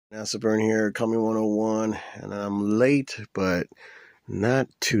NASA Burn here, Call Me 101, and I'm late, but not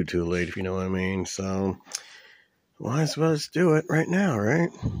too late, if you know what I mean. So, might as well just do it right now,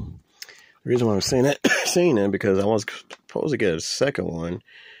 right? The reason why I'm saying it, because I was supposed to get a second one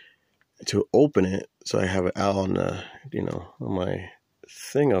to open it, so I have it out on the, on my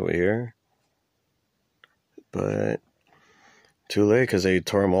thing over here. But too late, because they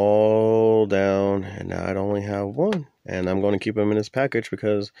tore them all down, and now I only have one. And I'm going to keep them in this package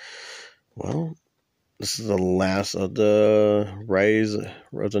because, well, this is the last of the Rise of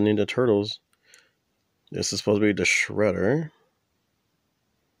the Ninja Turtles. This is supposed to be the Shredder.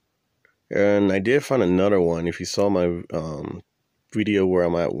 And I did find another one. If you saw my video where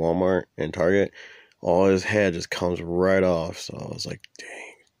I'm at Walmart and Target, all his head just comes right off. So I was like,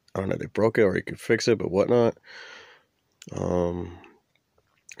 dang. I don't know if they broke it or you could fix it, but whatnot.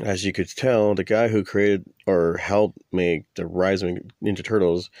 As you could tell, the guy who created or helped make the Rise of Ninja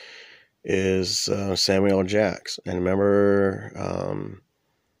Turtles is Samuel Jackson. And remember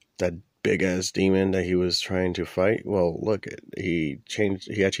that big ass demon that he was trying to fight? Well, look, he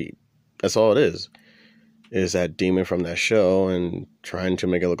actually, that's all it is that demon from that show, and trying to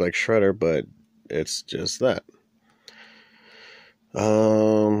make it look like Shredder, but it's just that.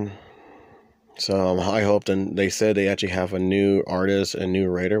 So I hope, and they said they actually have a new artist, a new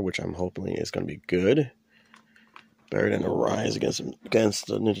writer, which I'm hoping is going to be good. Better than the Rise against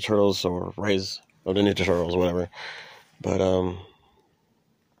the Ninja Turtles, or Rise of the Ninja Turtles, whatever. But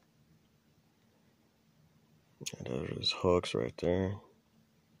there's hooks right there.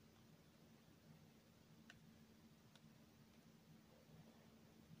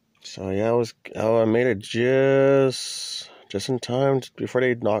 So yeah, I made it just in time before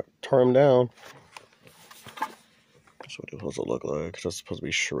they tore him down. That's what it's supposed to look like. It's supposed to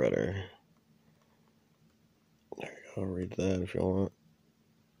be Shredder. There you go. Read that if you want.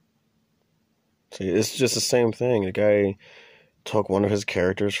 See, it's just the same thing. The guy took one of his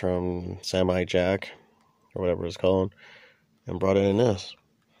characters from Samurai Jack, or whatever it's called, and brought it in this.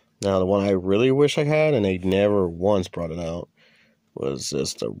 Now, the one I really wish I had, and they never once brought it out, was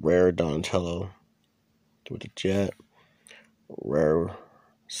this, the rare Donatello with the jet, rare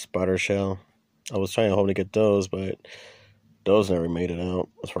spider shell. I was trying to hope to get those, but those never made it out,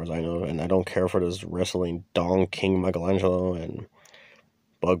 as far as I know. And I don't care for this wrestling Don King Michelangelo and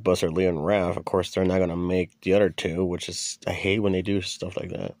Bugbuster Leon Raph. Of course, they're not going to make the other two, which is, I hate when they do stuff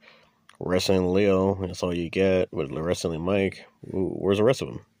like that. Wrestling Leo, that's all you get. With Wrestling Mike, where's the rest of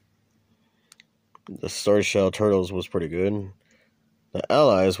them? The Sword Shell Turtles was pretty good. The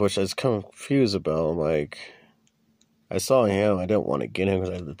Allies, which I was confused about, like, I saw him, I didn't want to get him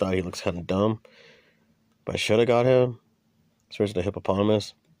because I thought he looks kind of dumb. But I should have got him. Especially the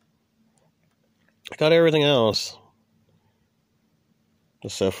hippopotamus. I got everything else.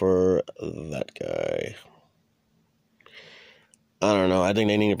 Except for that guy. I don't know. I think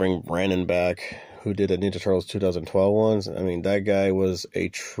they need to bring Brandon back, who did the Ninja Turtles 2012 ones. I mean, that guy was a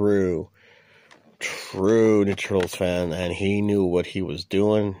true Ninja Turtles fan, and he knew what he was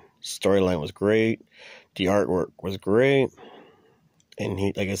doing. Storyline was great. The artwork was great. And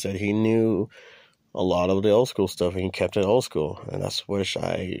he, like I said, he knew a lot of the old school stuff, and he kept it old school. And that's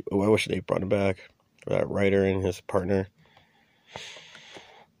I wish they brought him back, that writer and his partner.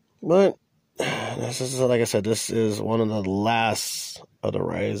 But this is, like I said, this is one of the last of the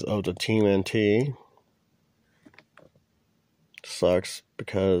Rise of the TMNT. Sucks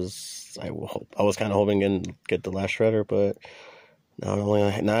because I was kind of hoping to get the last Shredder, but now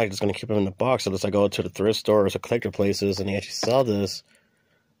I'm just gonna keep him in the box unless I go to the thrift stores or collector places and they actually sell this.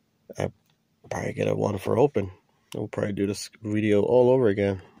 I probably get a one for open. We'll probably do this video all over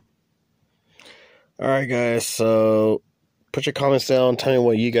again. Alright guys, so put your comments down, tell me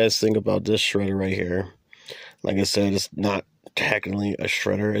what you guys think about this Shredder right here. Like I said, it's not technically a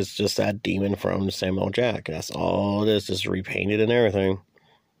Shredder, it's just that demon from Samuel Jack. That's all it is, just repainted and everything.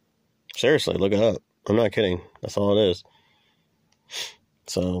 Seriously, look it up. I'm not kidding. That's all it is.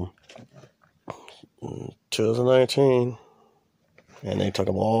 So, 2019. And they took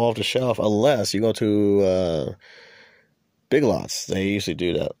them all off the shelf, unless you go to Big Lots. They usually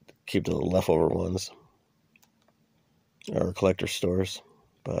do that, keep the leftover ones, or collector stores.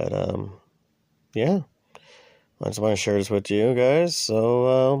 But yeah, I just want to share this with you guys.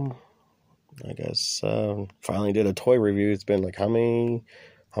 So I guess finally did a toy review. It's been like how many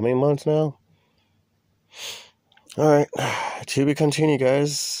months now? All right, to be continued,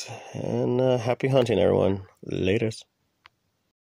 guys, and happy hunting, everyone. Laters.